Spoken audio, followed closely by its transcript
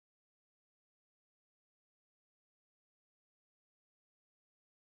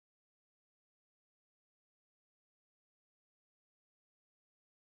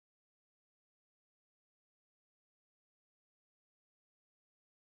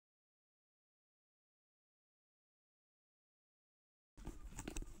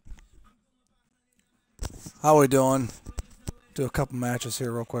How we doing? Do a couple matches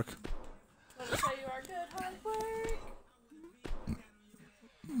here real quick. Let me show you our good hard work.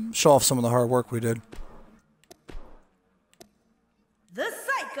 Show off some of the hard work we did. The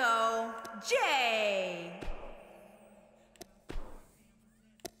Psycho J.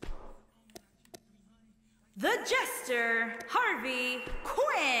 The Jester Harvey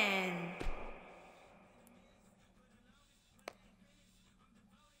Quinn.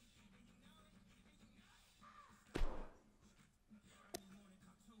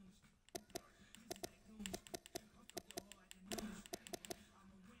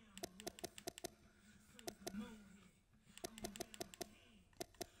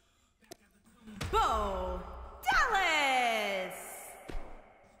 Bo Dallas.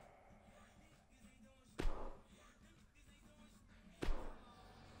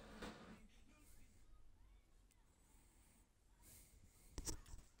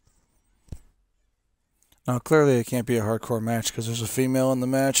 Now, clearly it can't be a hardcore match because there's a female in the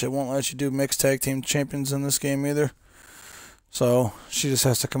match. It won't let you do mixed tag team champions in this game either. So, she just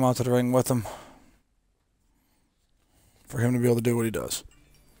has to come out to the ring with him for him to be able to do what he does.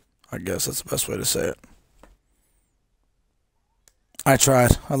 I guess that's the best way to say it. I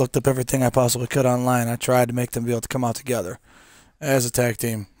tried. I looked up everything I possibly could online. I tried to make them be able to come out together as a tag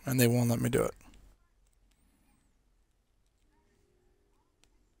team, and they won't let me do it.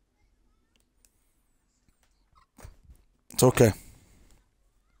 It's okay.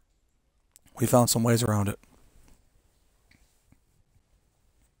 We found some ways around it.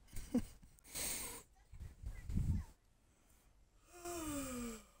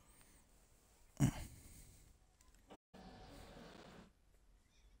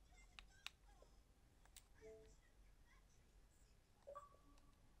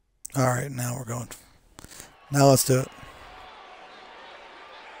 All right, now we're going. Now let's do it.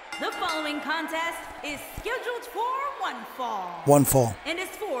 The following contest is scheduled for one fall. One fall. And is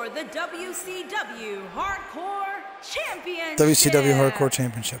for the WCW Hardcore Championship. WCW Hardcore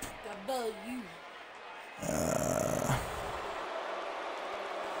Championship.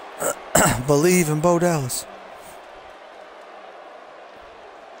 Believe in Bo Dallas.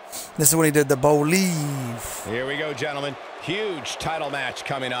 This is when he did the Believe. Here we go, gentlemen. Huge title match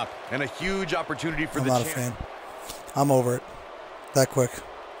coming up. And a huge opportunity for I'm the not a fan. I'm over it. That quick.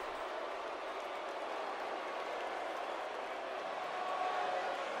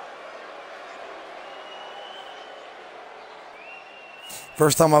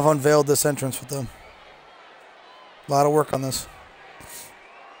 First time I've unveiled this entrance with them. A lot of work on this.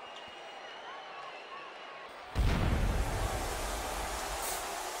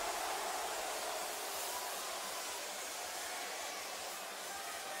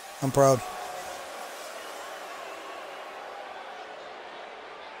 I'm proud.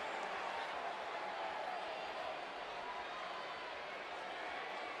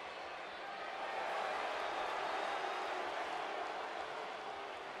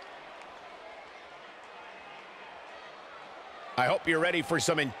 I hope you're ready for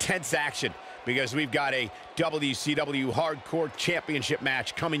some intense action because we've got a WCW Hardcore Championship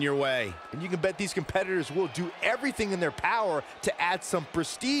match coming your way. And you can bet these competitors will do everything in their power to add some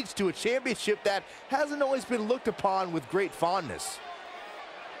prestige to a championship that hasn't always been looked upon with great fondness.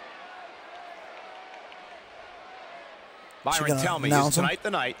 Byron, tell me, is tonight the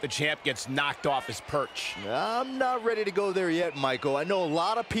night the champ gets knocked off his perch? I'm not ready to go there yet, Michael. I know a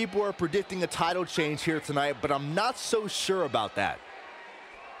lot of people are predicting a title change here tonight, but I'm not so sure about that.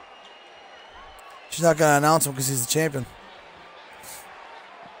 She's not going to announce him because he's the champion.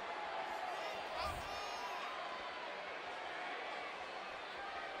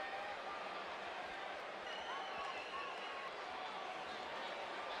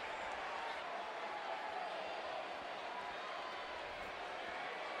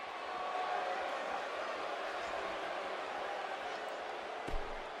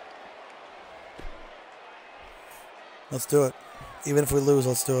 Let's do it. Even if we lose,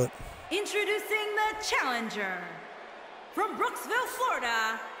 let's do it. Introducing the challenger from Brooksville,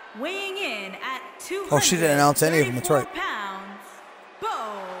 Florida, weighing in at 234 Oh, she didn't announce any of them. That's right. pounds, Bo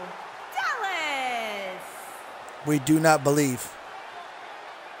Dallas. We do not believe.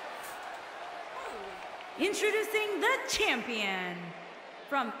 Introducing the champion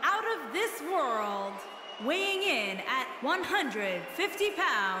from out of this world, weighing in at 150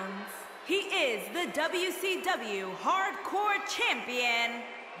 pounds. He is the WCW Hardcore Champion,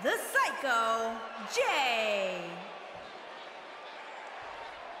 the Psycho J.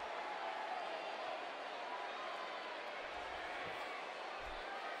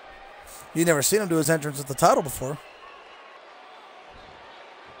 You never seen him do his entrance with the title before.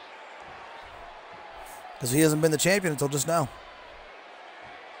 Because he hasn't been the champion until just now.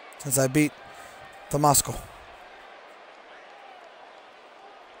 Since I beat Tomasco.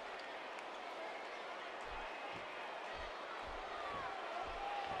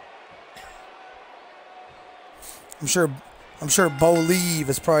 I'm sure Bo Leave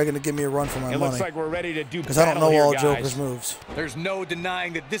is probably going to give me a run for my money. It looks like we're ready to do because I don't know here, all guys. Joker's moves. There's no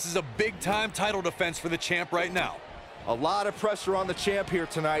denying that this is a big-time title defense for the champ right now. A lot of pressure on the champ here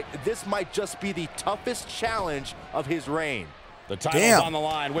tonight. This might just be the toughest challenge of his reign. The title's on the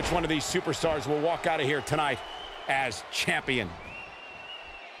line. Which one of these superstars will walk out of here tonight as champion?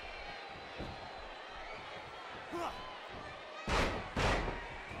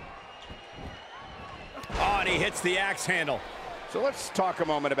 Oh, and he hits the axe handle. So let's talk a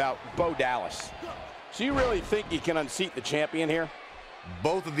moment about Bo Dallas. Do you really think he can unseat the champion here?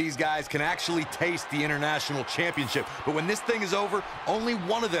 Both of these guys can actually taste the international championship, but when this thing is over, only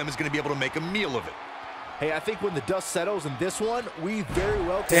one of them is going to be able to make a meal of it. Hey, I think when the dust settles in this one, we very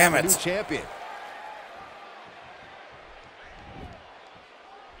well can have a new champion.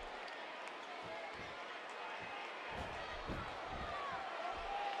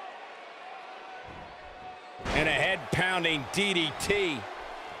 And a head-pounding DDT.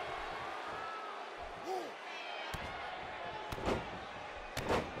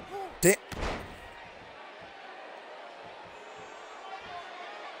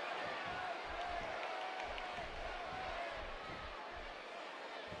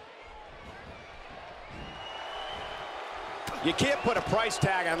 You can't put a price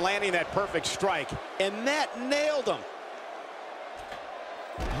tag on landing that perfect strike, and that nailed him.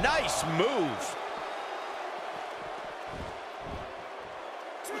 Nice move.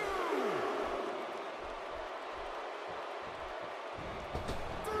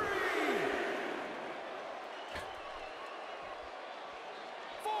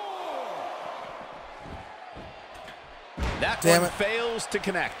 That one fails to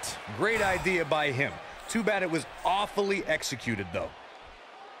connect. Great idea by him. Too bad it was awfully executed, though.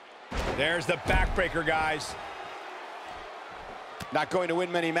 There's the backbreaker, guys. Not going to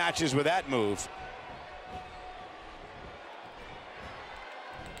win many matches with that move.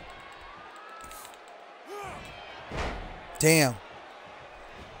 Damn.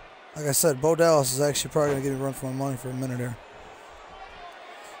 Like I said, Bo Dallas is actually probably going to give me a run for my money for a minute here.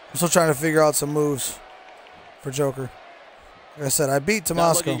 I'm still trying to figure out some moves for Joker. Like I said, I beat Tomasco.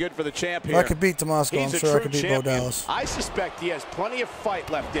 Not looking good for the champ here. If I could beat Tomasco, I'm sure I could beat Bo Dallas. I suspect he has plenty of fight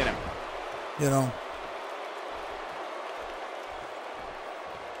left in him. You know.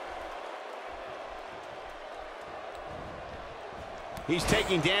 He's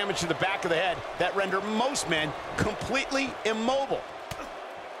taking damage to the back of the head that render most men completely immobile.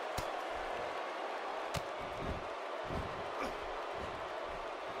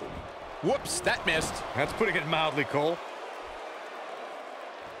 Whoops, that missed. That's putting it mildly, Cole.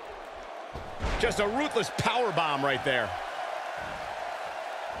 Just a ruthless power bomb right there.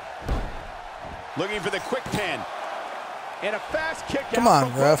 Looking for the quick pin. And a fast kick Come out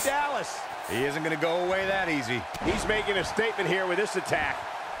on, from ref. Dallas. He isn't going to go away that easy. He's making a statement here with this attack.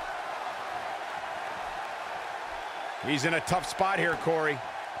 He's in a tough spot here, Corey.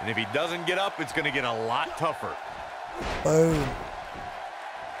 And if he doesn't get up, it's going to get a lot tougher. Boom.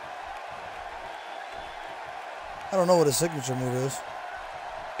 I don't know what his signature move is.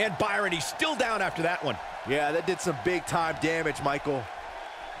 And Byron, he's still down after that one. Yeah, that did some big-time damage, Michael.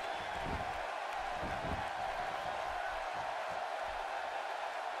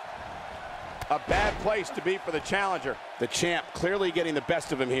 A bad place to be for the challenger. The champ clearly getting the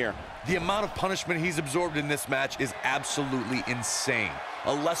best of him here. The amount of punishment he's absorbed in this match is absolutely insane.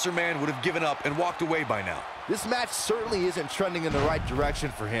 A lesser man would have given up and walked away by now. This match certainly isn't trending in the right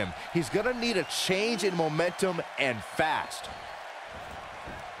direction for him. He's going to need a change in momentum and fast.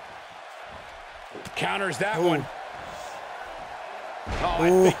 Counters that one. Oh, I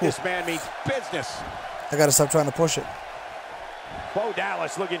think this man means business. I got to stop trying to push it. Bo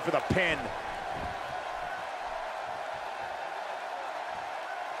Dallas looking for the pin.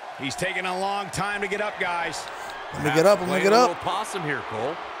 He's taking a long time to get up, guys. Let me get up, let me get up. Possum here,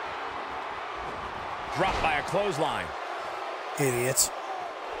 Cole. Dropped by a clothesline. Idiots.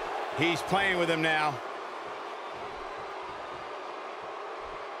 He's playing with him now.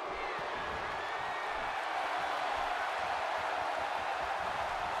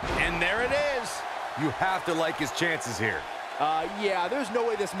 And there it is. You have to like his chances here. Yeah, there's no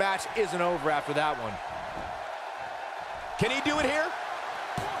way this match isn't over after that one. Can he do it here?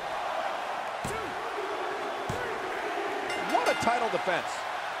 What a title defense.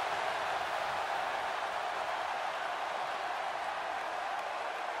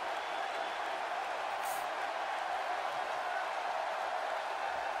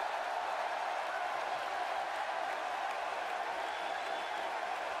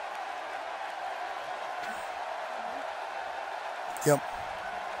 Yep.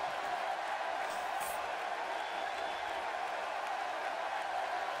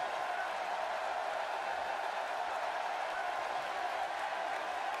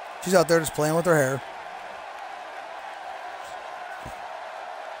 She's out there just playing with her hair.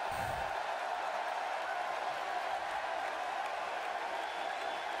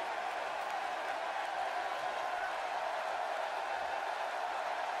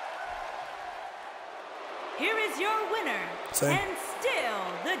 Here is your winner, Same. and still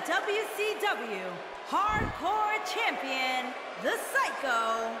the WCW Hardcore Champion, the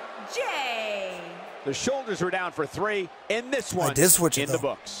Psycho J. The shoulders were down for 3, and this one did switch it, in the though.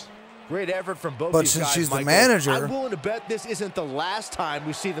 books. Great effort from both But these since guys, she's the Michael. manager- I'm willing to bet this isn't the last time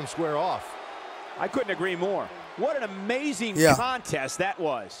we see them square off. I couldn't agree more. What an amazing Yeah. contest that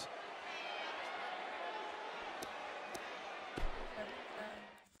was.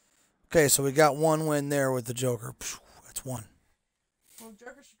 Okay, so we got one win there with the Joker. Phew, that's one. Well,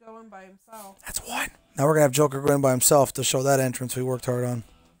 Joker should go in by himself. That's one. Now we're going to have Joker go in by himself to show that entrance we worked hard on.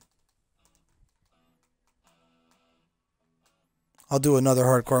 I'll do another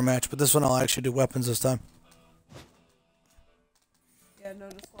hardcore match, but this one I'll actually do weapons this time. Yeah, no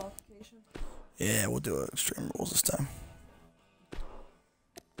disqualification. Yeah, we'll do Extreme Rules this time.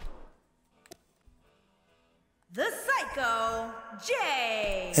 The Psycho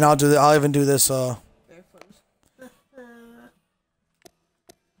J. And I'll even do this, Barefoot.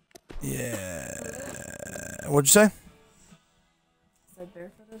 yeah. What'd you say? Said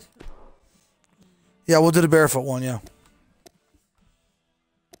barefooted. Yeah, we'll do the barefoot one, yeah.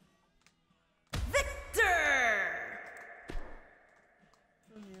 Victor.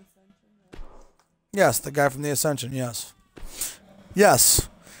 From the Ascension. Yes, the guy from the Ascension, yes. Yes.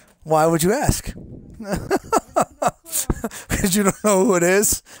 Why would you ask? Because you don't know who it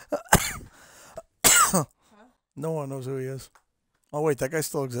is? No one knows who he is. Oh, wait, that guy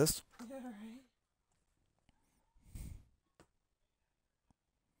still exists? Yeah, right.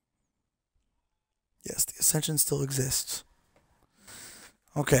 Yes, the Ascension still exists.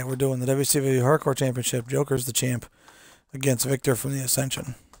 Okay, we're doing the WCW Hardcore Championship. Joker's the champ against Victor from the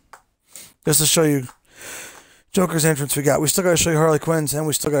Ascension. Just to show you Joker's entrance we got. We still got to show you Harley Quinn's, and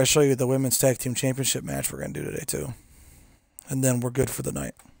we still got to show you the Women's Tag Team Championship match we're going to do today, too. And then we're good for the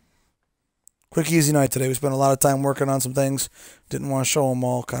night. Quick, easy night today. We spent a lot of time working on some things. Didn't want to show them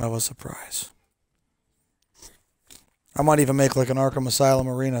all. Kind of a surprise. I might even make like an Arkham Asylum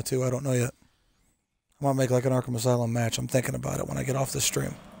arena, too. I don't know yet. I might make like an Arkham Asylum match. I'm thinking about it when I get off this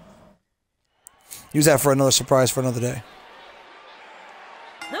stream. Use that for another surprise for another day.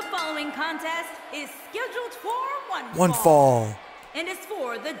 The following contest is scheduled for One fall. and is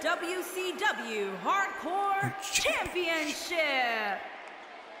for the WCW Hardcore Championship.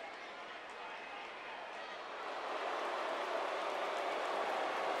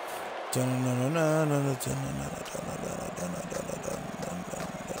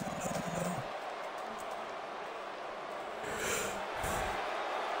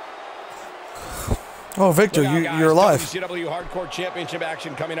 Oh, Victor, Look out, guys. you're alive. WCW Hardcore Championship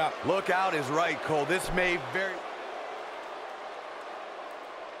action coming up. Look out is right, Cole. This may very...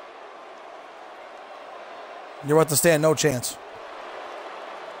 You're about to stand no chance.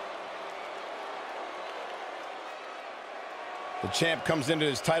 The champ comes into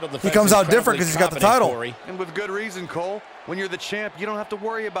his title defense. He comes out different because he's got the title. Corey. And with good reason, Cole. When you're the champ, you don't have to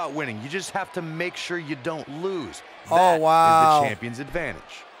worry about winning. You just have to make sure you don't lose. Oh, That wow. is the champion's advantage.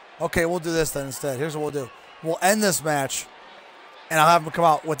 Okay, we'll do this then instead. Here's what we'll do. We'll end this match, and I'll have him come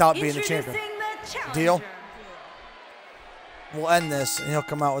out without being the champion. Introducing the challenger. Deal? We'll end this, and he'll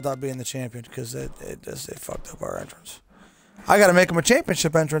come out without being the champion because they fucked up our entrance. I got to make him a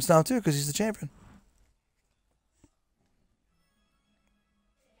championship entrance now, too, because he's the champion.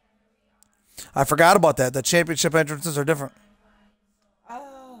 I forgot about that. The championship entrances are different.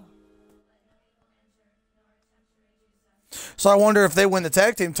 Oh. So I wonder if they win the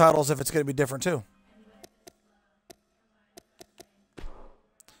tag team titles, if it's going to be different, too.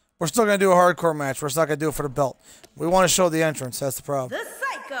 We're still going to do a hardcore match. We're just not going to do it for the belt. We want to show the entrance. That's the problem. The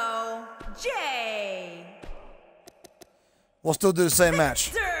Psycho J. We'll still do the same match.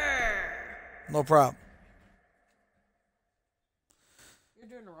 Victor. No problem. You're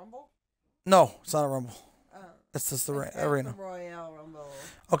doing a Rumble? No, it's not a Rumble. Oh. It's just the It's arena. the Royale Rumble.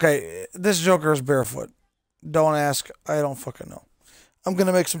 Okay, this Joker is barefoot. Don't ask. I don't fucking know. I'm going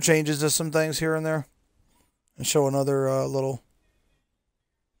to make some changes to some things here and there. And show another little,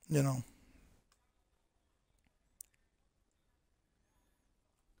 you know.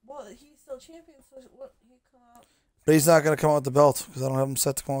 Well, he's still champion, so what? He come out. But he's not going to come out with the belt because I don't have him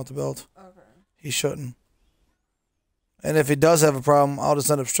set to come out with the belt. Okay. He shouldn't. And if he does have a problem, I'll just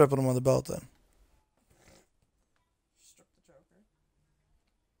end up stripping him of the belt then. Strip the Joker.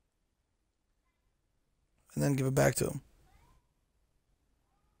 And then give it back to him.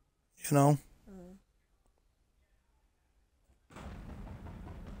 You know?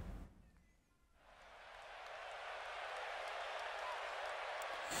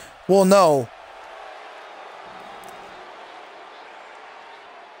 Well, no.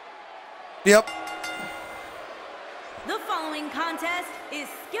 Yep. The following contest is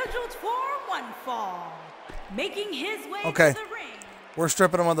scheduled for one fall. Making his way Okay. to the ring. We're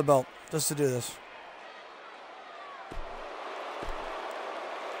stripping him of the belt just to do this.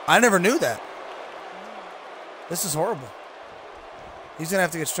 I never knew that. This is horrible. He's going to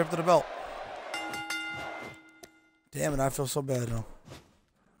have to get stripped of the belt. Damn it, I feel so bad now.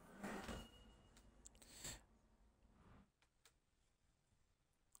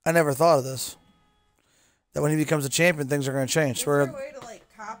 I never thought of this. That when he becomes a champion, things are going to change. Is there a We're way to like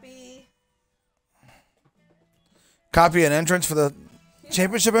copy an entrance for the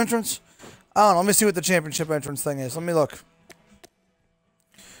championship entrance? I don't know. Let me see what the championship entrance thing is. Let me look.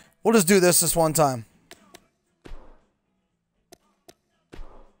 We'll just do this one time.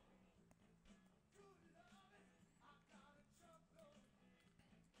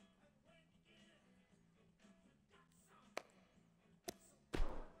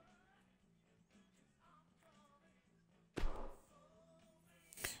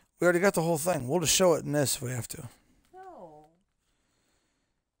 We already got the whole thing. We'll just show it in this if we have to. No.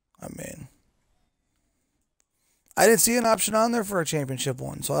 I mean, I didn't see an option on there for a championship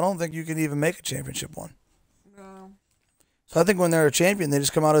one, so I don't think you can even make a championship one. No. So I think when they're a champion, they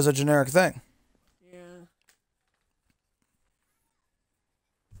just come out as a generic thing. Yeah.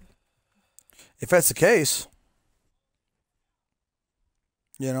 If that's the case,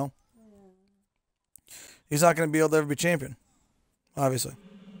 you know, he's not going to be able to ever be champion, obviously.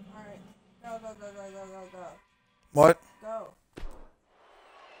 All right. Go. What? Go.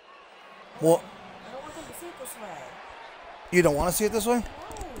 Well, I don't want them to see it this way. you don't want to see it this way? No.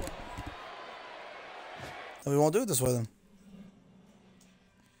 Then we won't do it this way then.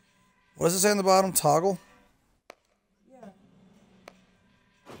 What does it say on the bottom? Toggle? Yeah.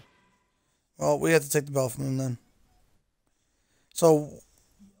 Well, we have to take the belt from him then. So,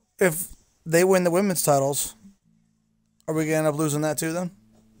 if they win the women's titles, are we going to end up losing that too then?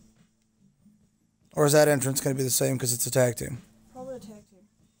 Or is that entrance going to be the same because it's a tag team? Probably a tag team.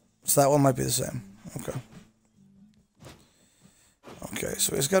 So that one might be the same. Okay. Okay,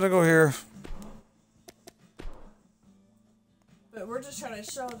 so we just got to go here. But we're just trying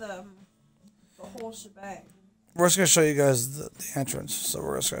to show them the whole shebang. We're just going to show you guys the entrance. So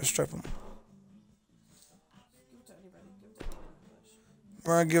we're just going to strip them. Give it to anybody. Give it to anyone in English.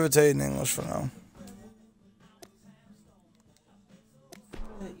 We're going to give it to Aiden English for now.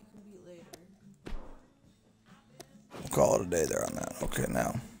 That you can beat later. We'll call it a day there on that. Okay,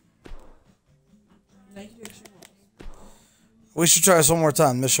 now. Now you can do extreme rules. We should try this one more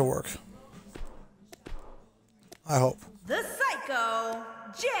time. This should work. I hope. The Psycho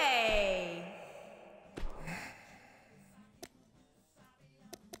J.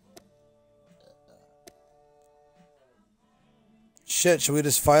 Shit, should we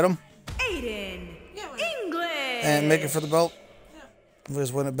just fight him Aiden Yeah, wait. English. and make it for the belt? Yeah. We'll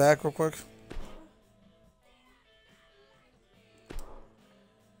just win it back real quick.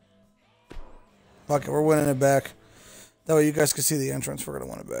 Fuck it, we're winning it back. That way you guys can see the entrance. We're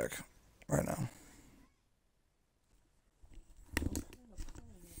going to win it back right now.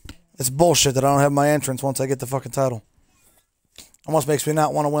 It's bullshit that I don't have my entrance once I get the fucking title. Almost makes me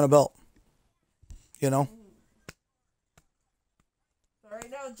not want to win a belt. You know? But right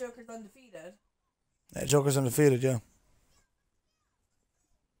now, Joker's undefeated. Yeah, Joker's undefeated, yeah.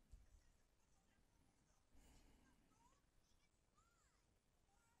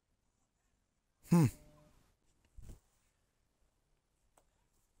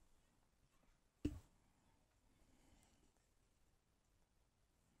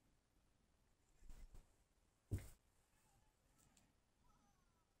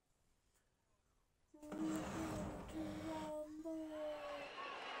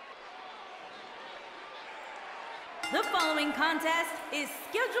 The following contest is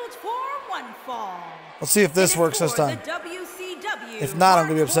scheduled for one fall. Let's see if this It is works this for time. The WCW If not, I'm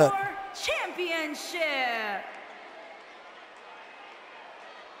gonna be upset. Hardcore Championship.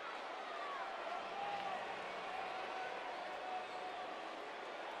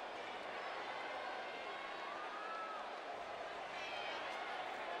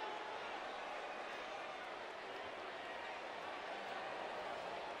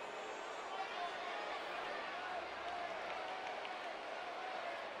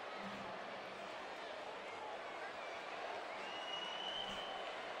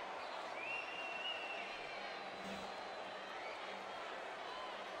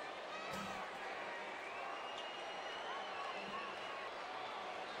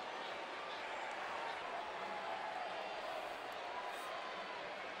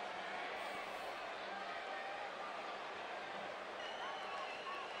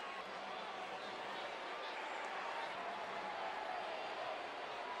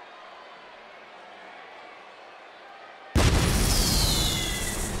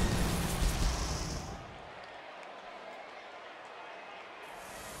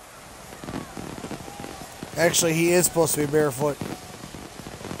 Actually, he is supposed to be barefoot.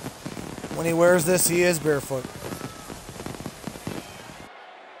 When he wears this, he is barefoot.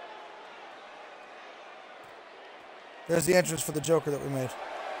 There's the entrance for the Joker that we made.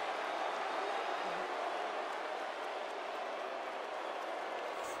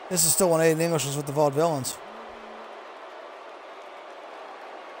 This is still when Aiden English was with the Vaudevillains.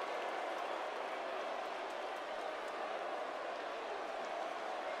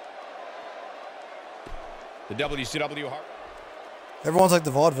 The WCW. Everyone's like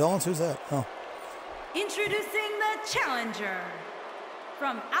the Vaudevillains? Who's that? Oh. Introducing the challenger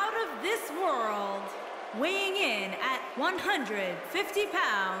from out of this world, weighing in at 150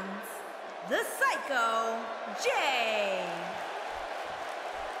 pounds, the Psycho J.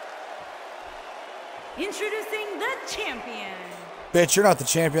 Introducing the champion. Bitch, you're not the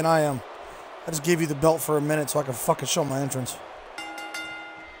champion, I am. I just gave you the belt for a minute so I can fucking show my entrance.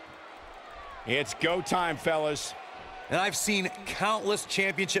 It's go time, fellas. And I've seen countless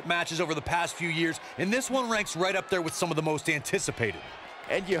championship matches over the past few years, and this one ranks right up there with some of the most anticipated.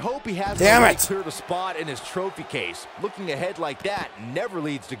 And you hope he has Damn a it. clear the spot in his trophy case. Looking ahead like that never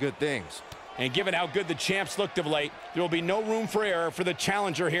leads to good things. And given how good the champs looked of late, there will be no room for error for the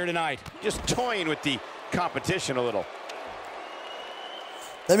challenger here tonight. Just toying with the competition a little.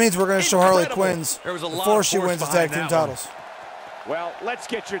 That means we're going to show Harley Incredible. Quinn's There was a lot before of she force wins the behind tag team that one. titles. Well, let's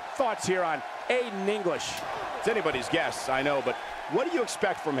get your thoughts here on Aiden English. It's anybody's guess, I know, but what do you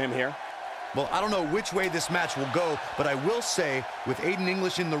expect from him here? Well, I don't know which way this match will go, but I will say, with Aiden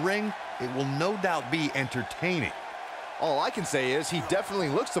English in the ring, it will no doubt be entertaining. All I can say is he definitely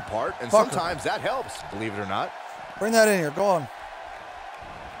looks the part, and Fuck him. sometimes that helps, believe it or not. Bring that in here. Go on.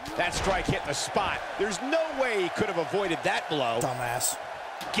 That strike hit the spot. There's no way he could have avoided that blow. Dumbass.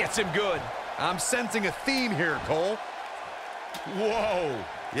 Gets him good. I'm sensing a theme here, Cole. Whoa.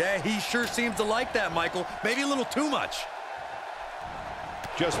 Yeah, he sure seems to like that, Michael. Maybe a little too much.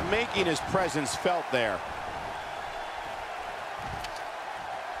 Just making his presence felt there.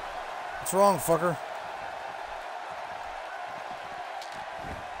 What's wrong, fucker?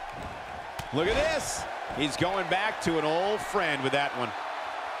 Look at this. He's going back to an old friend with that one.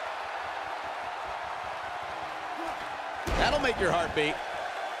 That'll make your heart beat.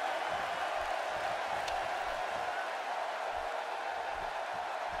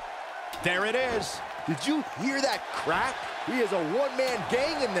 There it is. Did you hear that crack? He is a one-man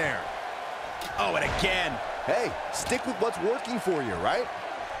gang in there. Oh, and again. Hey, stick with what's working for you, right?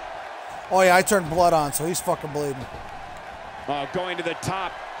 Oh, yeah, I turned blood on, so he's fucking bleeding. Oh, going to the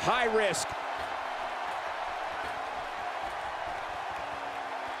top. High risk.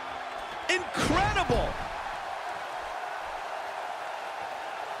 Incredible.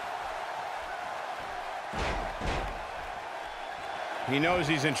 He knows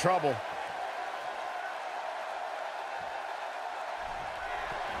he's in trouble.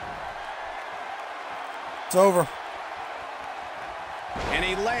 It's over. And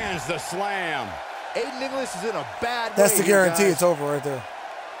he lands the slam. Aiden English is in a bad That's way the here, guarantee. guys. It's over right there.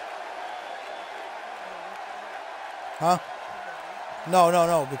 Huh?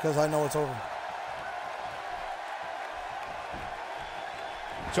 No, because I know it's over.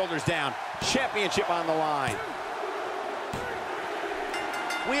 Shoulders down. Championship on the line.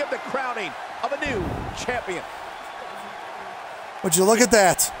 We have the crowning of a new champion. Would you look at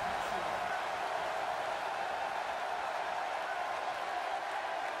that?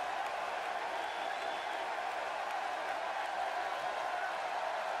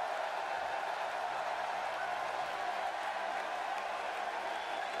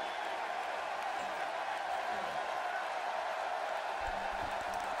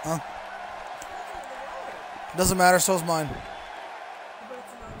 Huh? Doesn't matter, so's mine.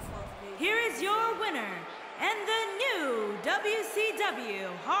 Here is your winner and the new WCW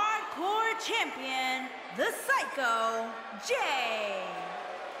Hardcore Champion, the Psycho J.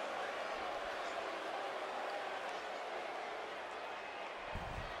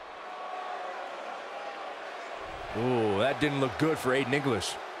 Ooh, that didn't look good for Aiden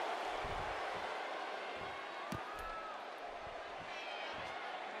English.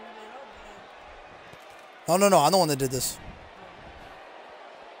 No, I'm the one that did this.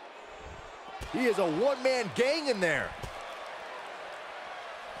 He is a one-man gang in there.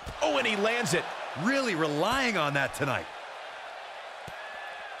 Oh, and he lands it. Really relying on that tonight.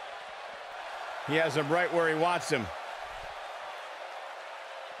 He has him right where he wants him.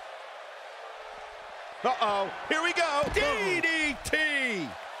 Uh-oh, here we go. DDT.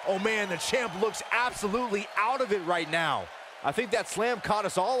 Oh, man, the champ looks absolutely out of it right now. I think that slam caught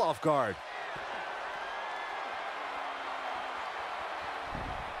us all off guard.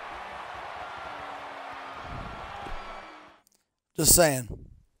 Just saying.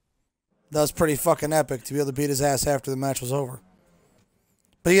 That was pretty fucking epic to be able to beat his ass after the match was over.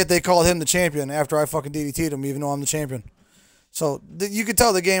 But yet they called him the champion after I fucking DDT'd him, even though I'm the champion. So you can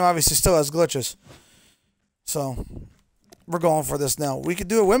tell the game obviously still has glitches. So we're going for this now. We could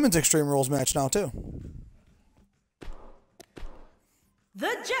do a women's Extreme Rules match now too.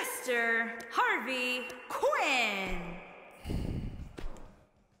 The Jester, Harvey Quinn.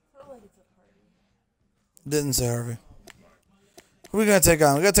 Didn't say Harvey. Who are we gonna take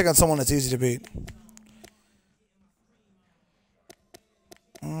on? We gotta take on someone that's easy to beat.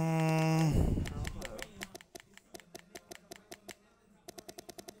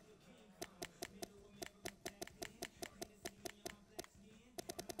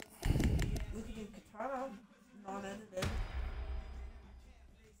 We could do Katana, non-edited.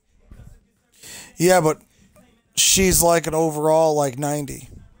 Yeah, but she's like an overall like 90.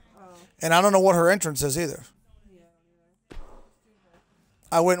 And I don't know what her entrance is either.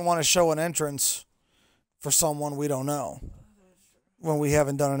 I wouldn't want to show an entrance for someone we don't know when we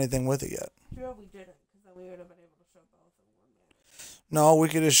haven't done anything with it yet. Sure, we didn't, because then we would have been able to show both in one match. No, we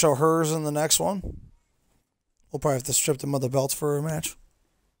could just show hers in the next one. We'll probably have to strip them of the belts for a match.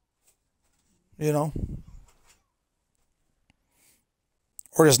 You know?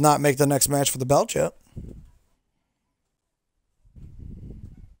 Or just not make the next match for the belt yet.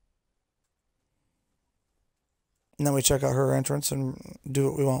 And then we check out her entrance and do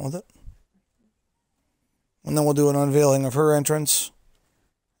what we want with it. And then we'll do an unveiling of her entrance.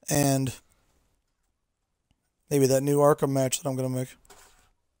 And maybe that new Arkham match that I'm going to make.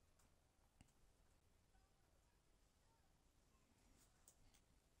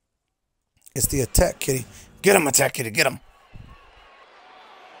 It's the Attack Kitty. Get him, Attack Kitty, get him.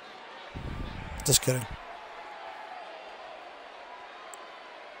 Just kidding.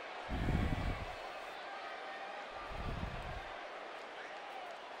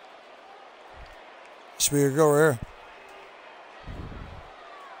 Should be your girl right here.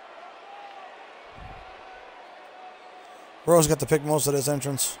 Rose got to pick most of this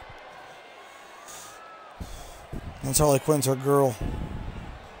entrance. That's Harley Quinn's her girl.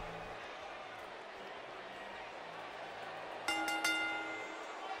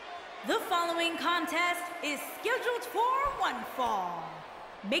 The following contest is scheduled for one fall.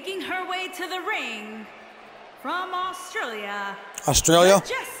 Making her way to the ring from Australia. Australia? The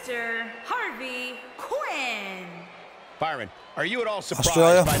Jester, Harvey Quinn. Byron, are you at all surprised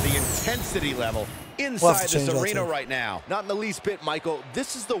Australia? by the intensity level We'll inside have to this change that arena too. right now? Not in the least bit, Michael.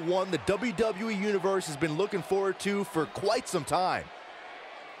 This is the one the WWE Universe has been looking forward to for quite some time.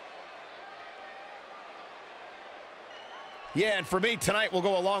 Yeah, and for me, tonight will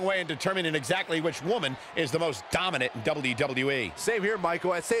go a long way in determining exactly which woman is the most dominant in WWE. Same here,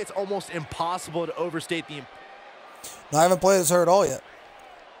 Michael. I'd say it's almost impossible to overstate the... No, I haven't played as her at all yet.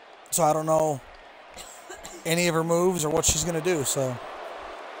 So I don't know any of her moves or what she's going to do, so...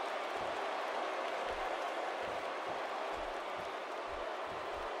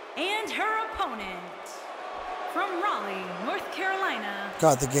 And her opponent from Raleigh, North Carolina.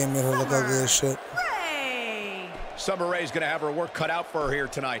 God, the game made her look ugly as shit. Ray. Summer Rae's going to have her work cut out for her here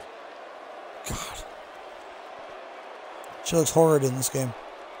tonight. God. She looks horrid in this game.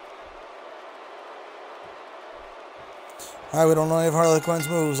 All right, we don't know any of Harley Quinn's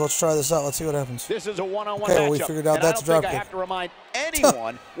moves. Let's try this out. Let's see what happens. This is a one-on-one Okay, matchup. well, we figured out and that's a I don't think I dropkick. have to remind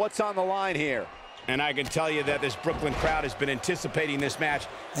anyone what's on the line here. And I can tell you that this Brooklyn crowd has been anticipating this match.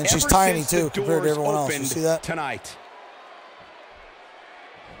 And she's ever tiny, since too, the compared to doors everyone else. You opened see that? Tonight.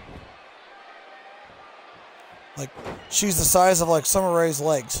 Like, she's the size of, like, Summer Rae's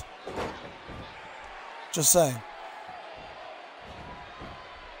legs. Just saying.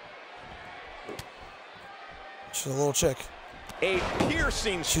 She's a little chick. A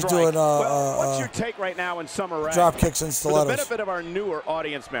piercing She's strike. doing, well, what's your take right now in Summer Rae? Drop kicks and For the stilettos. benefit of our newer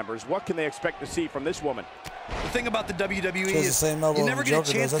audience members, what can they expect to see from this woman? The thing about the WWE She has the is same elbow you never the get a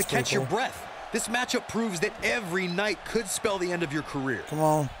Joker chance does. to That's pretty catch your cool. breath. This matchup proves that every night could spell the end of your career. Come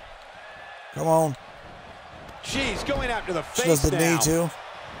on. Come on. She's going after the face She does the now. knee, too.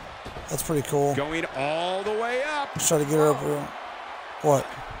 That's pretty cool. Going all the way up. Let's try to get her up here. What?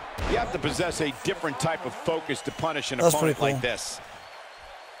 You have to possess a different type of focus to punish an That's opponent pretty cool. like this.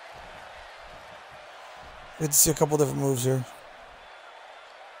 Get to see a couple different moves here.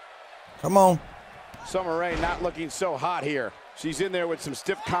 Come on. Summer Rae not looking so hot here. She's in there with some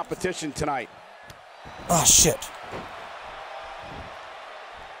stiff competition tonight. Oh, shit.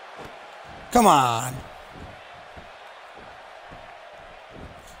 Come on.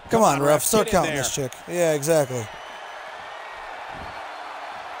 Come on, ref. Start Get in counting there. this chick. Yeah, exactly.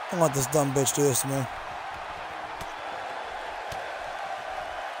 Don't let this dumb bitch do this to me.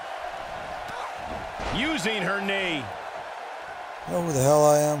 using her knee. I know who the hell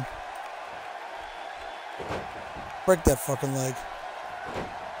I am. Break that fucking leg.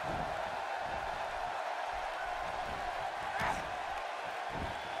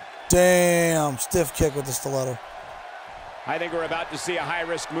 Damn, stiff kick with the stiletto. I think we're about to see a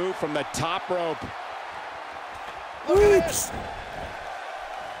high-risk move from the top rope. Look at this.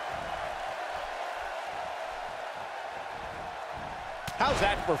 How's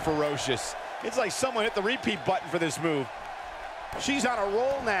that for ferocious? It's like someone hit the repeat button for this move. She's on a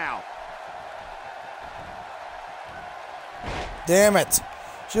roll now. Damn it.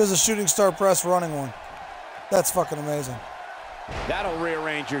 She has a shooting star press running one. That's fucking amazing. That'll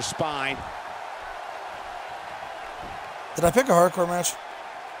rearrange your spine. Did I pick a hardcore match?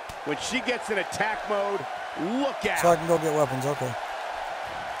 When she gets in attack mode, look out. So I can go get weapons, okay.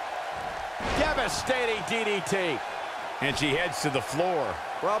 Devastating DDT. And she heads to the floor.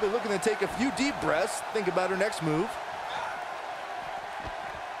 Probably looking to take a few deep breaths. Think about her next move.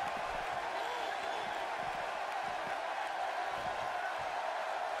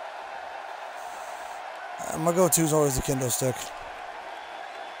 My go-to is always the kendo stick.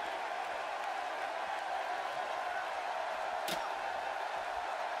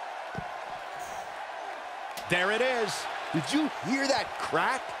 There it is. Did you hear that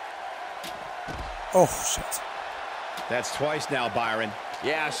crack? Oh, shit. That's twice now, Byron.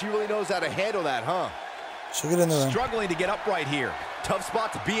 Yeah, she really knows how to handle that, huh? She'll get in the ring. Struggling to get upright here. Tough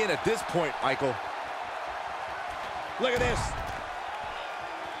spot to be in at this point, Michael. Look at this.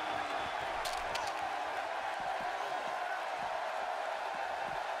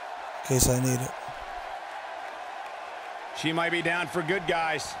 In case I need it. She might be down for good,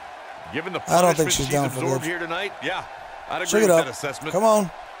 guys. Given the I don't think punishment she's she's down for absorbed good. here tonight, yeah, I'd Shake agree it with up. that assessment. Come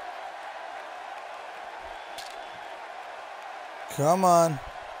on. Come on.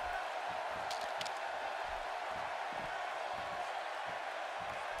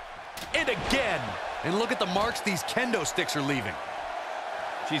 And again. And look at the marks these kendo sticks are leaving.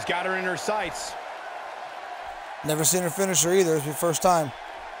 She's got her in her sights. Never seen her finish her either. It's my first time.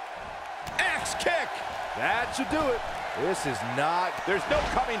 Axe kick. That should do it. This is not... There's no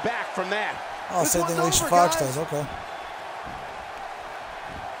coming back from that. Oh, This same thing one's Alicia over, Fox guys. does. Okay. It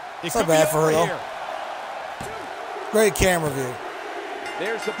It's not could be bad for her, over though. here. Great camera view.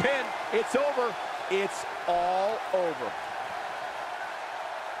 There's the pin. It's over. It's all over.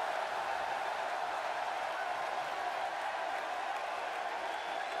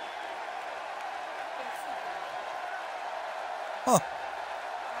 Huh.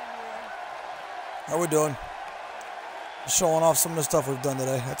 How we doing? Showing off some of the stuff we've done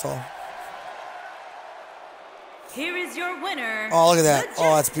today. That's all. Here is your winner. Oh, look at that. the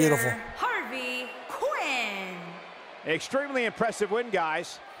Oh, that's Jester, beautiful. Harvey Quinn. Extremely impressive win,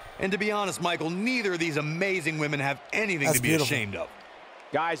 guys. And to be honest, Michael, neither of these amazing women have anything That's to be beautiful. ashamed of.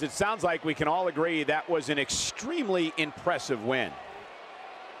 Guys, it sounds like we can all agree that was an extremely impressive win.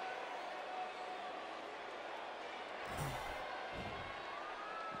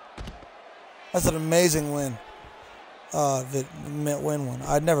 That's an amazing win. Win one.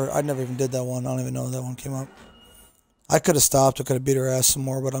 I never even did that one. I don't even know that one came up. I could have stopped. I could have beat her ass some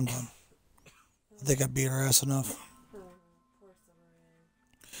more, but I'm done. I think I beat her ass enough.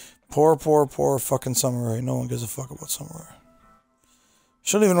 Poor fucking Summer Rae. No one gives a fuck about Summer Rae.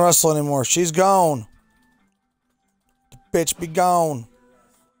 Shouldn't even wrestle anymore. She's gone. The bitch be gone.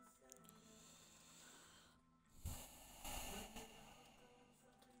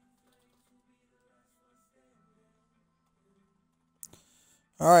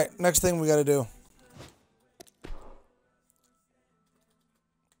 All right, next thing we got to do.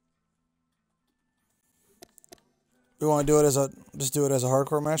 We want to do it as just do it as a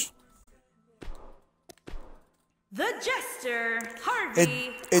hardcore match. The Jester,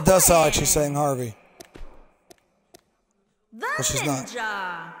 Harvey It does sound like Quinn. she's saying Harvey. The but she's not.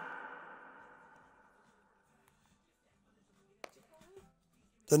 Ninja.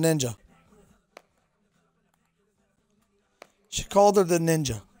 The Ninja. She called her the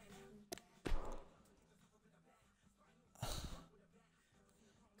Ninja.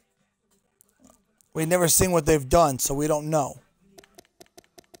 We've never seen what they've done, so we don't know.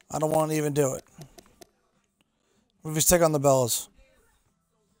 I don't want to even do it. If we stick on the Bellas.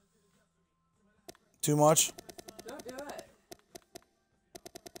 Too much? Don't do it.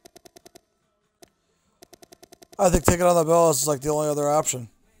 I think taking on the Bellas is like the only other option.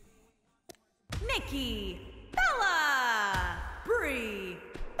 Nikki Bella. Brie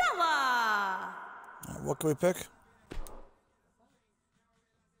Bella. All right, what can we pick?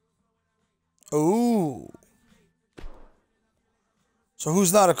 Ooh. So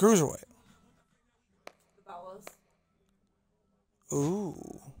who's not a cruiserweight?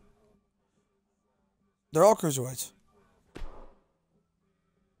 Ooh. They're all cruiserweights.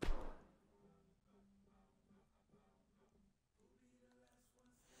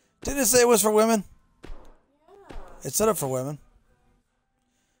 Did it say it was for women? Yeah. It's set up for women.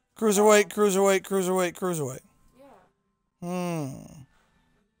 Cruiserweight, cruiserweight, cruiserweight, cruiserweight. Yeah. Hmm.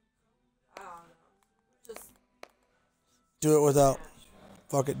 I don't know. Just Do it without.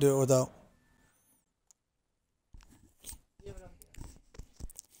 Fuck it, do it without. give it up.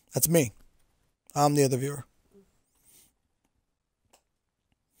 That's me. I'm the other viewer.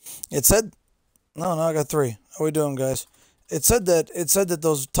 It said, no, I got 3. How we doing, guys? It said that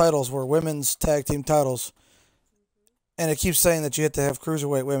those titles were women's tag team titles, and it keeps saying that you have to have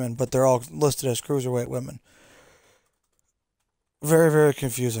cruiserweight women, but they're all listed as cruiserweight women. Very, very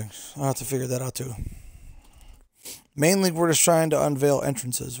confusing. I'll have to figure that out too. Mainly, we're just trying to unveil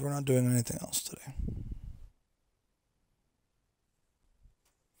entrances. We're not doing anything else today.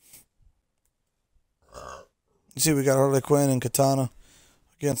 You see, we got Harley Quinn and Katana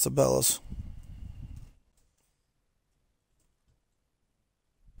against the Bellas.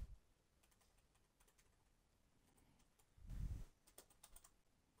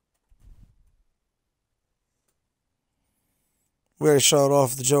 We already showed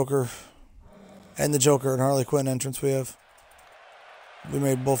off the Joker and Harley Quinn entrance we have. We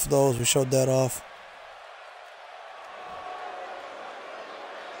made both of those. We showed that off.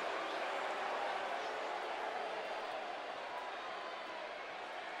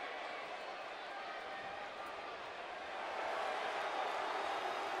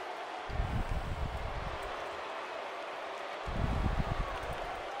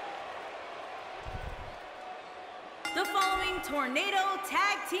 The following Tornado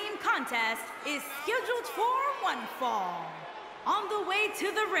Tag Team Contest is scheduled for one fall. On the way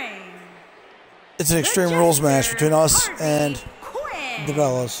to the ring, It's an Extreme Rules match between us Harley and Quinn the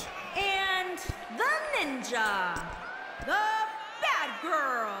Bellas. and the Ninja, the Bad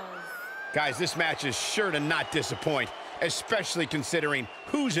Girls. Guys, this match is sure to not disappoint, especially considering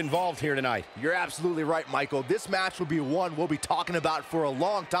who's involved here tonight. You're absolutely right, Michael. This match will be one we'll be talking about for a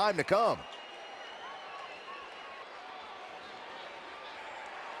long time to come.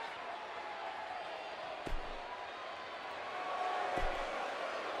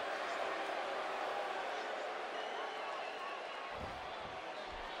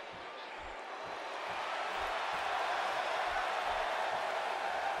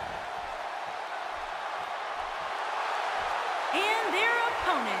 And their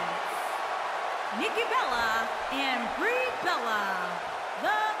opponents, Nikki Bella and Brie Bella,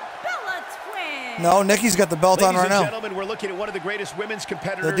 the Bella Twins. No, Nikki's got the belt on Ladies right and now. gentlemen, we're looking at one of the greatest women's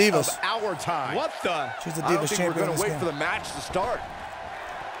competitors Divas. of our time. What the? She's the I don't Divas think we're champion. going in to this wait game. for the match to start.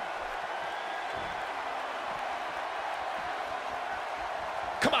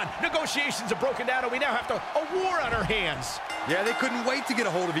 Come on, negotiations have broken down and we now have a war on our hands. Yeah, they couldn't wait to get a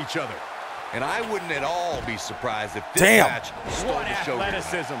hold of each other. And I wouldn't at all be surprised if this Damn. match stole What the show here.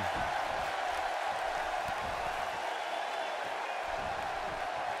 athleticism.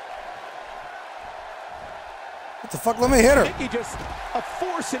 What the fuck? Let me hit her. Nikki just a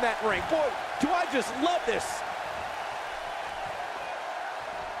force in that ring. Boy, do I just love this.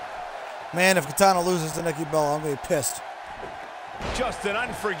 Man, if Katana loses to Nikki Bella, I'm going to be pissed. Just an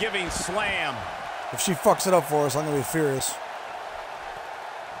unforgiving slam. If she fucks it up for us, I'm going to be furious.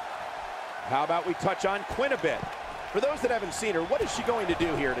 How about we touch on Quinn a bit? For those that haven't seen her, what is she going to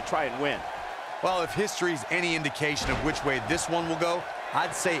do here to try and win? Well, if history's any indication of which way this one will go,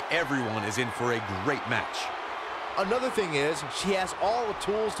 I'd say everyone is in for a great match. Another thing is, she has all the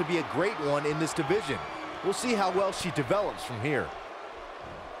tools to be a great one in this division. We'll see how well she develops from here.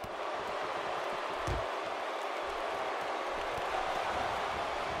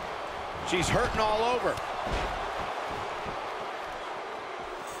 She's hurting all over.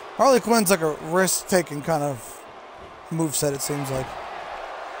 Harley Quinn's like a risk-taking kind of moveset, it seems like.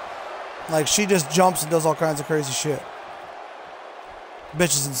 Like, she just jumps and does all kinds of crazy shit. Bitch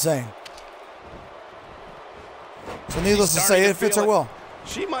is insane. So needless to say, it fits her well.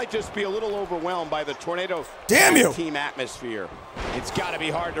 She might just be a little overwhelmed by the Tornado Damn you! team atmosphere. It's got to be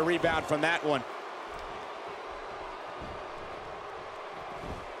hard to rebound from that one.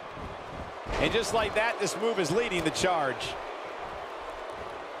 And just like that, this move is leading the charge.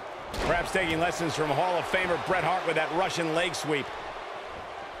 Perhaps taking lessons from Hall of Famer Bret Hart with that Russian leg sweep.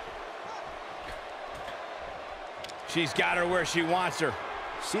 She's got her where she wants her.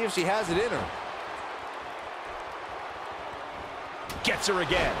 See if she has it in her. Gets her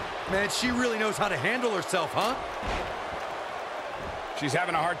again. Man, she really knows how to handle herself, huh? She's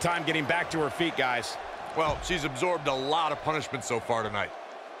having a hard time getting back to her feet, guys. Well, she's absorbed a lot of punishment so far tonight.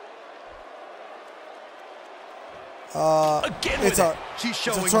 Again with it. She's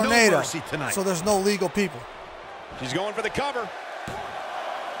showing it's a tornado, no mercy tonight. so there's no legal people. She's going for the cover.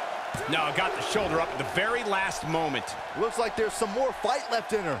 No, got the shoulder up at the very last moment. Looks like there's some more fight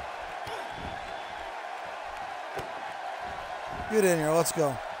left in her. Get in here, let's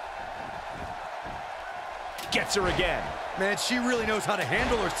go. Gets her again. Man, she really knows how to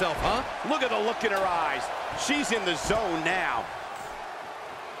handle herself, huh? Look at the look in her eyes. She's in the zone now.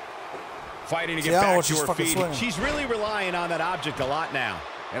 Fighting to get back to her feet. Swinging. She's really relying on that object a lot now.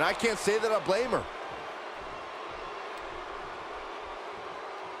 And I can't say that I blame her.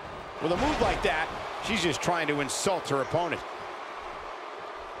 With a move like that, she's just trying to insult her opponent.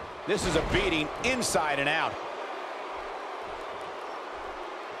 This is a beating inside and out.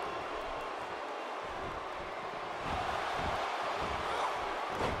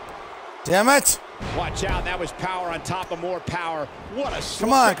 Damn it! Watch out, that was power on top of more power. What a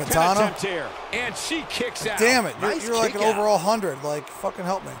Come on, Katana. attempt here. And she kicks out. Damn it, Nice you're like an kick out. overall 100. Like, fucking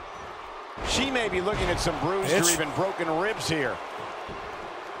help me. She may be looking at some bruised or even broken ribs here.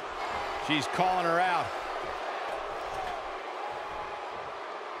 She's calling her out.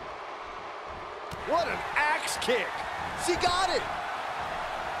 What an axe kick. She got it.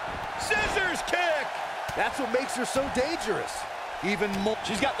 Scissors kick. That's what makes her so dangerous. Even more.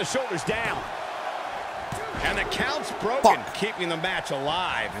 She's got the shoulders down. And the count's broken, Fuck. keeping the match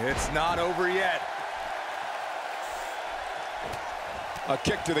alive. It's not over yet. A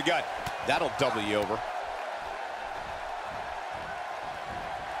kick to the gut. That'll double you over.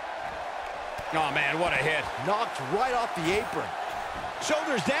 Oh, man, what a hit. Knocked right off the apron.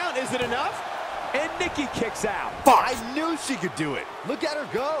 Shoulders down, is it enough? And Nikki kicks out. I knew she could do it. Look at her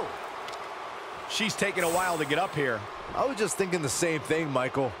go. She's taking a while to get up here. I was just thinking the same thing,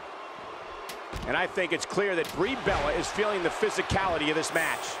 Michael. And I think it's clear that Brie Bella is feeling the physicality of this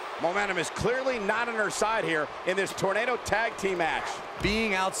match. Momentum is clearly not on her side here in this Tornado Tag Team match.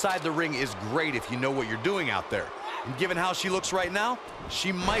 Being outside the ring is great if you know what you're doing out there. And given how she looks right now,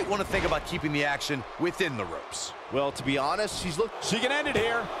 she might want to think about keeping the action within the ropes. Well, to be honest, She can end it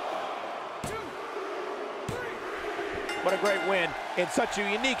here. What a great win in such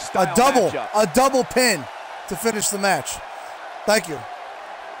a unique style matchup. A double pin to finish the match. Thank you.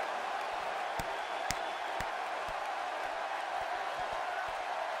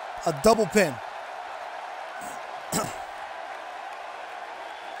 A double pin.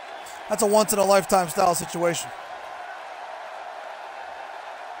 That's a once-in-a-lifetime style situation.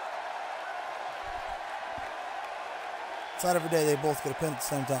 It's not every day they both get a pin at the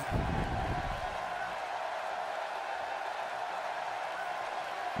same time.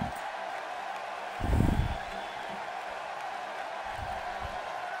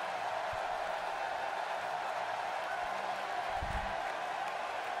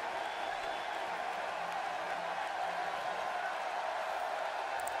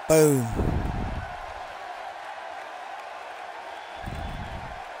 Boom.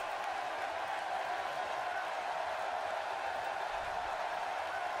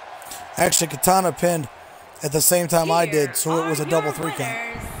 Actually, Katana pinned at the same time I did, so it was a double 3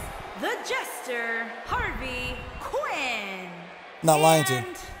 count. The Jester, Harvey Quinn. Not lying to you.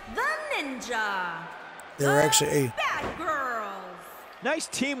 And the Ninja. They were actually Bad Girls. Nice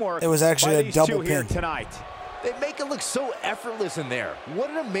teamwork. It was actually by a these double two here pin. tonight. they make it look so effortless in there.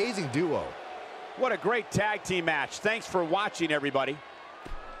 What an amazing duo. What a great tag team match. Thanks for watching, everybody.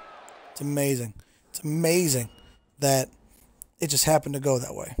 It's amazing. It's amazing that it just happened to go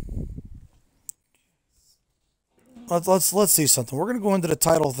that way. Let's see something. We're gonna go into the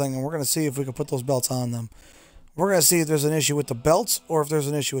title thing and we're gonna see if we can put those belts on them. We're gonna see if there's an issue with the belts or if there's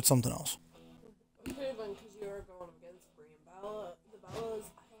an issue with something else. Because you are going against Brie and Bella. The Bellas,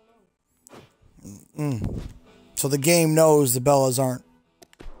 I don't know. So the game knows the Bellas aren't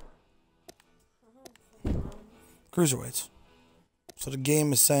cruiserweights. So the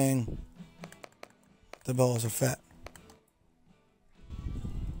game is saying the Bellas are fat.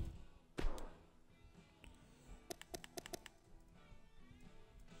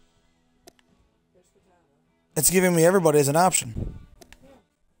 It's giving me everybody as an option.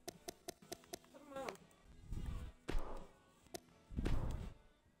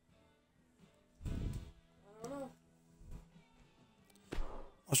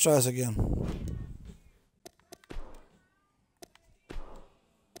 Let's try this again.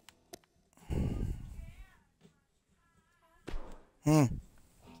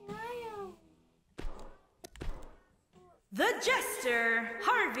 The Jester,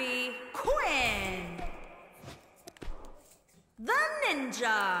 Harvey Quinn. The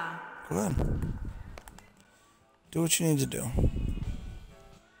Ninja. Go ahead. Do what you need to do.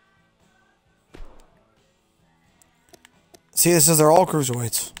 See, this says they're all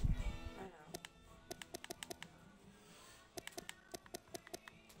cruiserweights.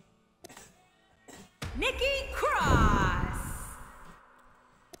 Nikki Cross.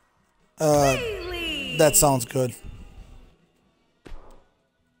 Bayley. That sounds good.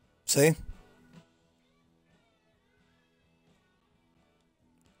 See?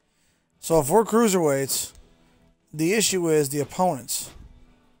 So if we're cruiserweights, the issue is the opponents,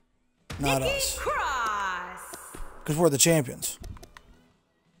 not Nikki us. Cross. Because we're the champions.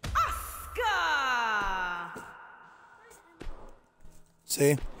 Asuka.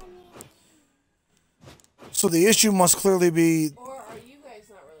 See? So the issue must clearly be Or are you guys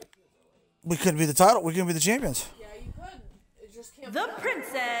not really cruiserweight? we couldn't be the title, we couldn't be the champions. Yeah, you could. It just can't The be.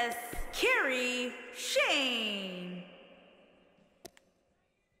 Princess, Carrie Shane.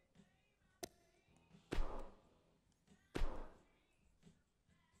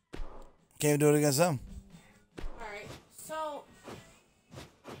 Can't do it against them. Alright, so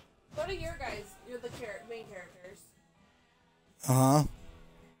go to your guys. You're the main characters. Uh-huh.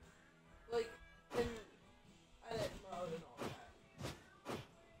 Like, in edit mode and all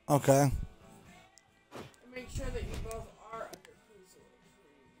that. Okay. And make sure that you both are under cruiserweight.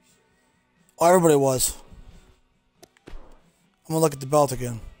 Oh, everybody was. I'm gonna look at the belt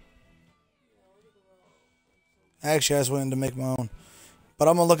again. Actually, I just went in to make my own. But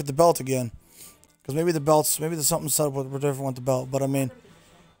I'm gonna look at the belt again. Because maybe there's something set up with different with the belt. But I mean,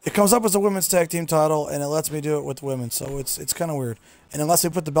 it comes up as a women's tag team title, and it lets me do it with the women. So it's kind of weird. And unless they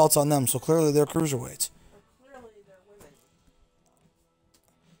put the belts on them, so clearly they're cruiserweights. Clearly they're women.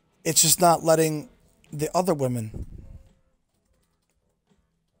 It's just not letting the other women.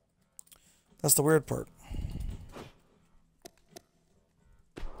 That's the weird part.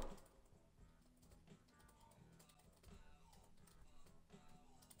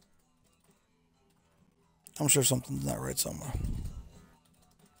 I'm sure something's not right somewhere.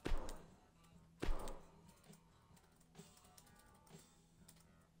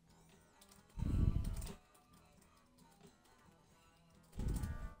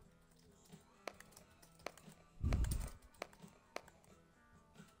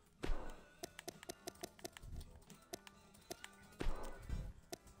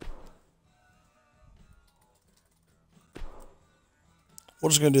 We're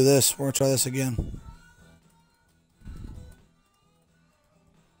just going to do this. We're going to try this again.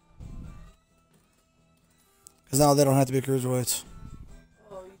 Because now they don't have to be cruiserweights.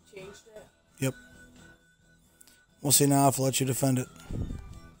 Oh, you changed it? Yep. We'll see now if I'll let you defend it.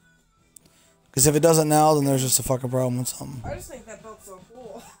 Because if it doesn't now, then there's just a fucking problem with something. I just think that belt's so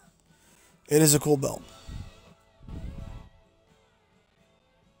cool. It is a cool belt.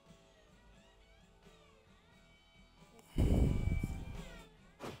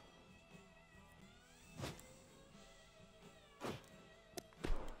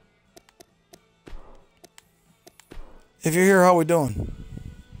 If you're here, how we doing?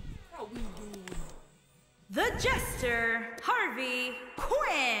 How we doing? The Jester, Harvey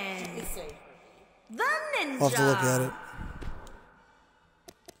Quinn. It's safe. The Ninja. I'll have to look at it.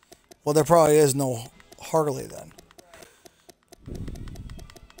 Well, there probably is no Harley then.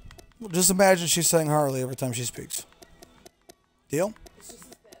 Well, just imagine she's saying Harley every time she speaks. Deal? It's just as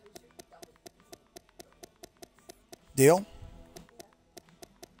bad as your double. Deal?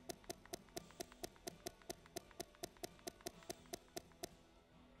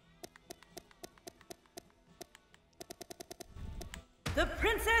 The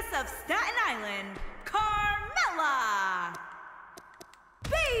Princess of Staten Island, Carmella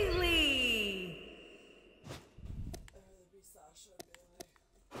Bailey. It'd be Sasha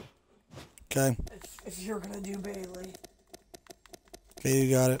Bailey. Okay. If you're gonna do Bailey. Okay,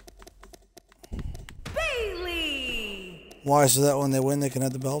 you got it. Bailey. Why? So that when they win, they can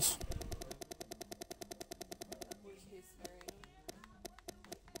have the belts?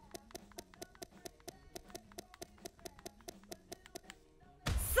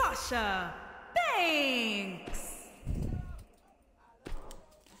 Sasha Banks.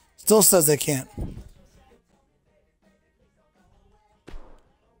 Still says they can't.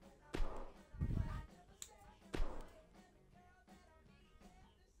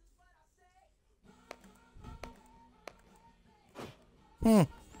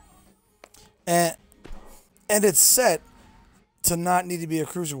 And it's set to not need to be a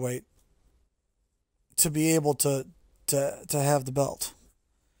cruiserweight to be able to have the belt.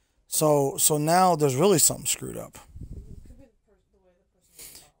 So now there's really something screwed up.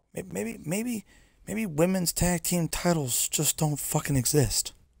 Maybe women's tag team titles just don't fucking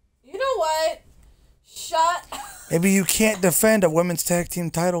exist. You know what? Shut. Maybe you can't defend a women's tag team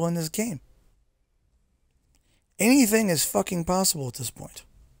title in this game. Anything is fucking possible at this point.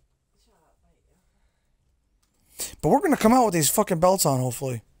 But we're going to come out with these fucking belts on,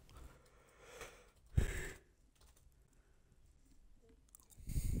 hopefully.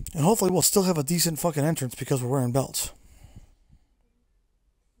 And hopefully we'll still have a decent fucking entrance because we're wearing belts.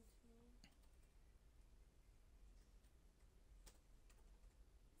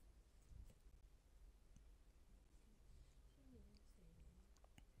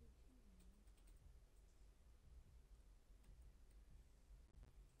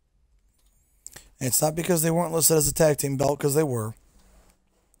 And it's not because they weren't listed as a tag team belt, because they were.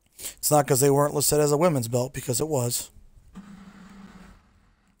 It's not because they weren't listed as a women's belt, because it was.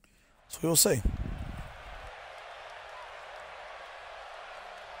 So we will see.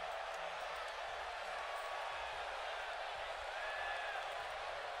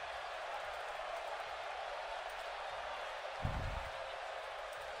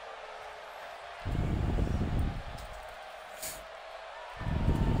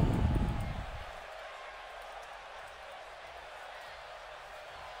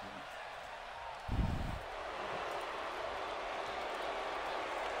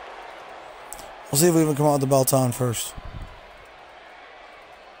 We'll see if we even come out with the belt on first.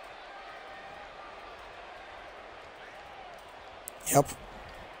 Yep.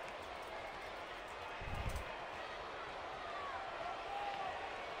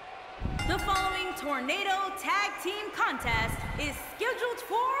 The following Tornado Tag Team Contest is scheduled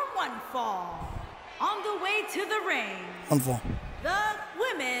for one fall. On the way to the ring, One fall. the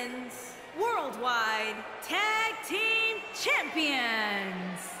Women's Worldwide Tag Team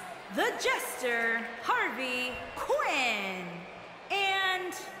Champions, the Jester, Harvey Quinn,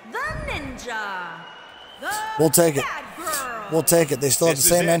 and the Ninja, the We'll take it. Bad Girl. We'll take it. They still have the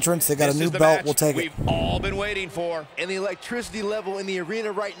same entrance. They got a new belt. We'll take it. We've all been waiting for. And the electricity level in the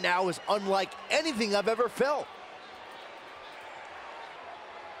arena right now is unlike anything I've ever felt.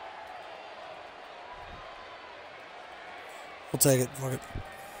 We'll take it. Fuck it.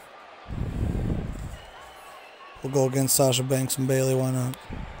 We'll go against Sasha Banks and Bayley. Why not?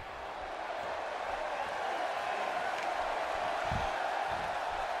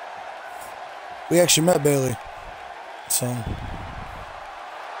 We actually met Bayley. So.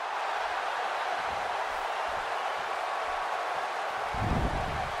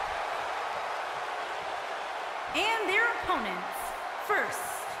 And their opponents. First,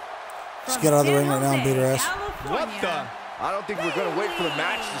 Just from get out of the San ring right now and Jose, beat her ass. California, What the? I don't think we're going to wait for the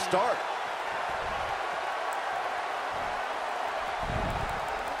match to start.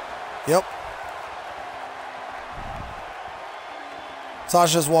 Yep.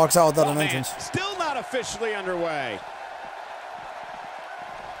 Sasha just walks out without an Man, entrance. still not officially underway.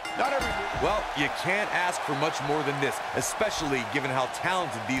 Not every. Well, you can't ask for much more than this, especially given how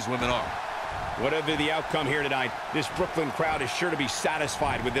talented these women are. Whatever the outcome here tonight, this Brooklyn crowd is sure to be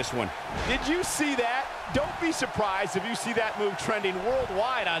satisfied with this one. Did you see that? Don't be surprised if you see that move trending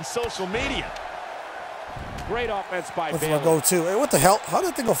worldwide on social media. Great offense by What's my Bayley. go-to? Hey, what the hell? How did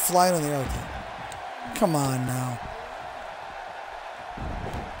that thing go flying in the air? Come on now.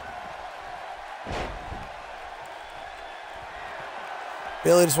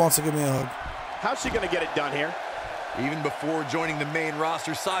 Bayley just wants to give me a hug. How's she going to get it done here? Even before joining the main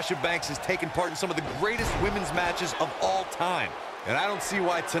roster, Sasha Banks has taken part in some of the greatest women's matches of all time. And I don't see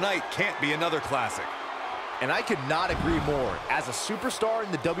why tonight can't be another classic. And I could not agree more. As a superstar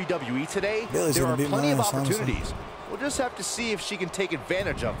in the WWE today, Bayley's there gonna are beat plenty of my ass, honestly. opportunities. We'll just have to see if she can take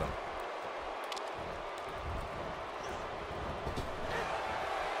advantage of them.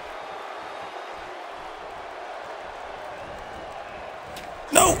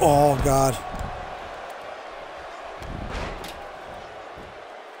 No! Oh, God.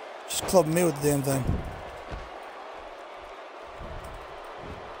 Just clubbed me with the damn thing.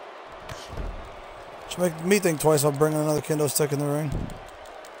 Should make me think twice about bringing another kendo stick in the ring.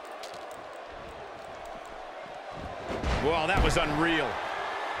 Well, that was unreal.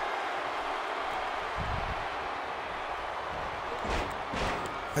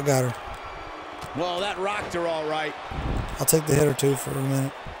 I got her. Well, that rocked her all right. I'll take the hit or two for a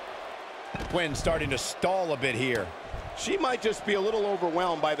minute. Quinn starting to stall a bit here. She might just be a little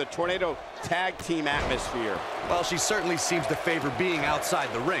overwhelmed by the Tornado Tag Team atmosphere. Well, she certainly seems to favor being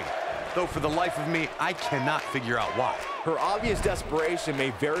outside the ring. Though for the life of me, I cannot figure out why. Her obvious desperation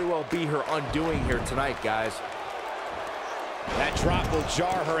may very well be her undoing here tonight, guys. That drop will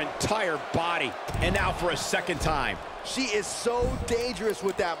jar her entire body. And now for a second time. She is so dangerous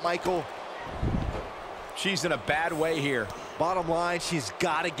with that, Michael. She's in a bad way here. Bottom line, she's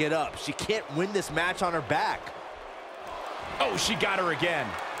got to get up. She can't win this match on her back. Oh, she got her again.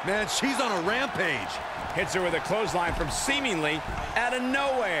 Man, she's on a rampage. Hits her with a clothesline from seemingly out of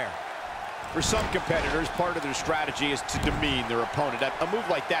nowhere. For some competitors, part of their strategy is to demean their opponent. A move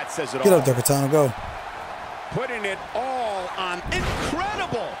like that says it all. Get up there, Katana, go. Putting it all on.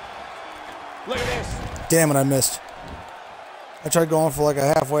 Incredible! Look at this. Damn it, I missed. I tried going for like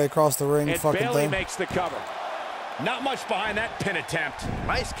a halfway across the ring And fucking Bailey thing. makes the cover. Not much behind that pin attempt.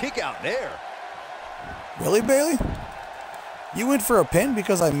 Nice kick out there. Really, Bailey? You went for a pin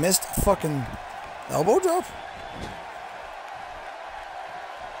because I missed a fucking elbow drop?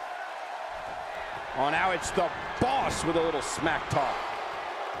 Oh, now it's the Boss with a little smack talk.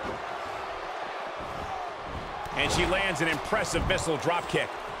 And she lands an impressive missile drop kick.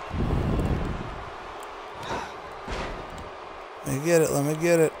 Let me get it, let me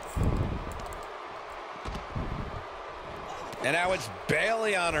get it. And now it's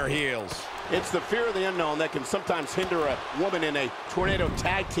Bailey on her heels. It's the fear of the unknown that can sometimes hinder a woman in a tornado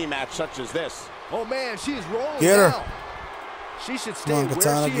tag team match such as this. Oh, man, she's rolling Get her. now. She should stay Come on, where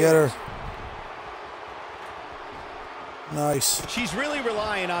Katana, she get is. her. Nice. She's really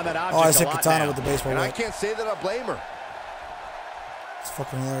relying on that object Oh, I a said lot Katana now. with the baseball And I bat. can't say that I blame her. It's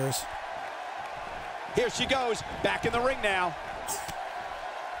fucking hilarious. Here she goes, back in the ring now.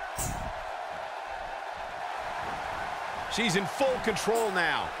 She's in full control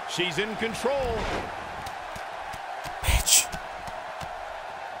now. She's in control. Bitch.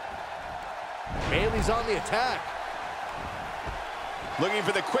 Bailey's on the attack. Looking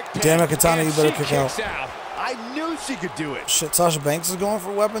for the quick pin. Damn it, Katana, And you better she kick out. kicks out. I knew she could do it. Shit, Sasha Banks is going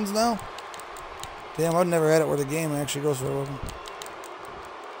for weapons now? Damn, I've never had it where the game actually goes for a weapon.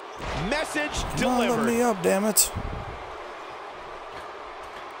 Message Come on, let delivered. me up, damn it.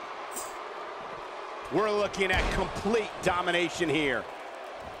 We're looking at complete domination here.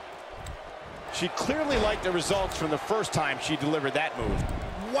 She clearly liked the results from the first time she delivered that move.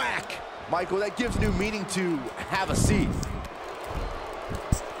 Whack! Michael, that gives new meaning to have a seat.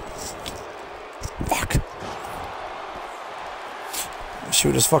 Fuck. She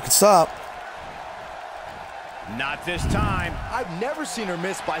would just fucking stop. Not this time. I've never seen her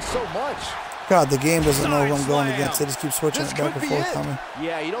miss by so much. God, the game doesn't know who Side I'm going slam. against. They just keep switching This it back could and be forth it. on me.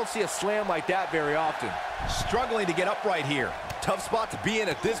 Yeah, you don't see a slam like that very often. Struggling to get upright here. Tough spot to be in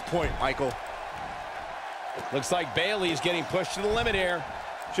at this point, Michael. Looks like Bailey is getting pushed to the limit here.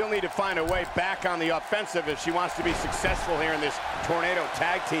 She'll need to find a way back on the offensive if she wants to be successful here in this tornado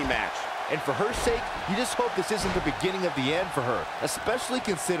tag team match. And for her sake, you just hope this isn't the beginning of the end for her, especially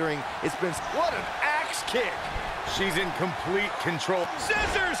considering it's been... What an axe kick! She's in complete control.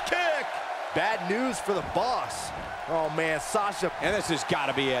 Scissors kick! Bad news for the Boss. Oh, man, Sasha... And this has got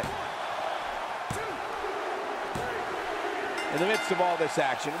to be it. In the midst of all this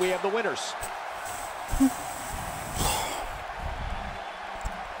action, we have the winners.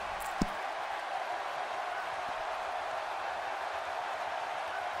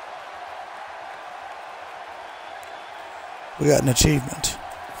 We got an achievement.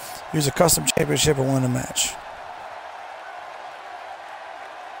 Use a custom championship and win a match.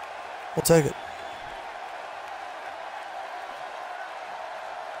 We'll take it.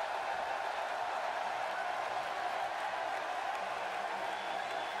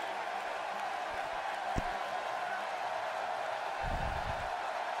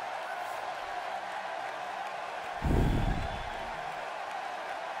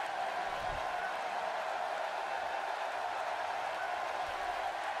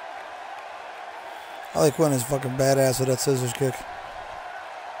 Harley Quinn is fucking badass with that scissors kick.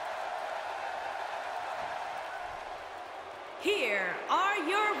 Here are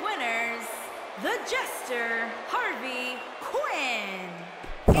your winners, the Jester, Harvey Quinn.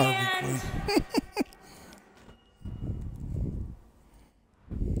 Harvey And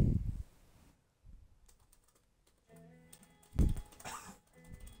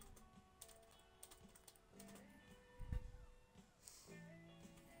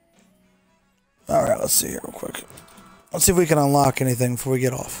All right, let's see here real quick. Let's see if we can unlock anything before we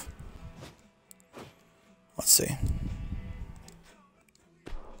get off. Let's see.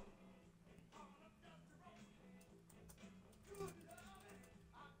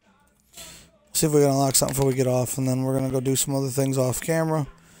 See if we can unlock something before we get off, and then we're gonna go do some other things off camera,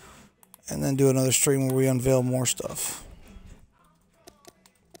 and then do another stream where we unveil more stuff.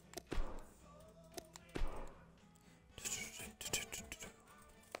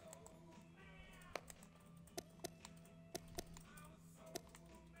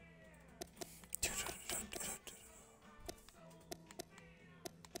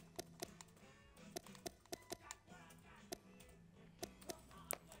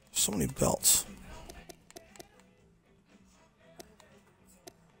 So many belts.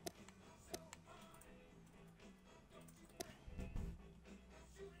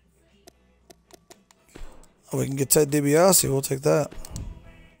 Oh, we can get Ted DiBiase. We'll take that.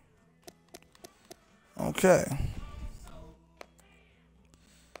 Okay.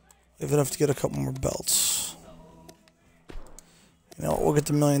 We have enough to get a couple more belts. You know what? We'll get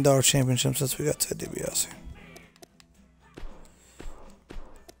the $1 million championship since we got Ted DiBiase.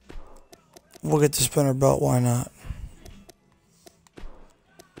 We'll get the spinner belt. Why not?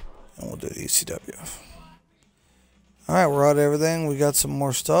 And we'll do the ECW. Alright, we're out of everything. We got some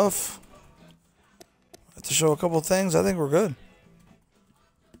more stuff. Have to show a couple things. I think we're good.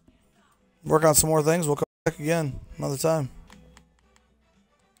 Work on some more things. We'll come back again another time.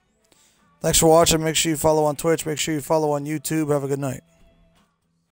 Thanks for watching. Make sure you follow on Twitch. Make sure you follow on YouTube. Have a good night.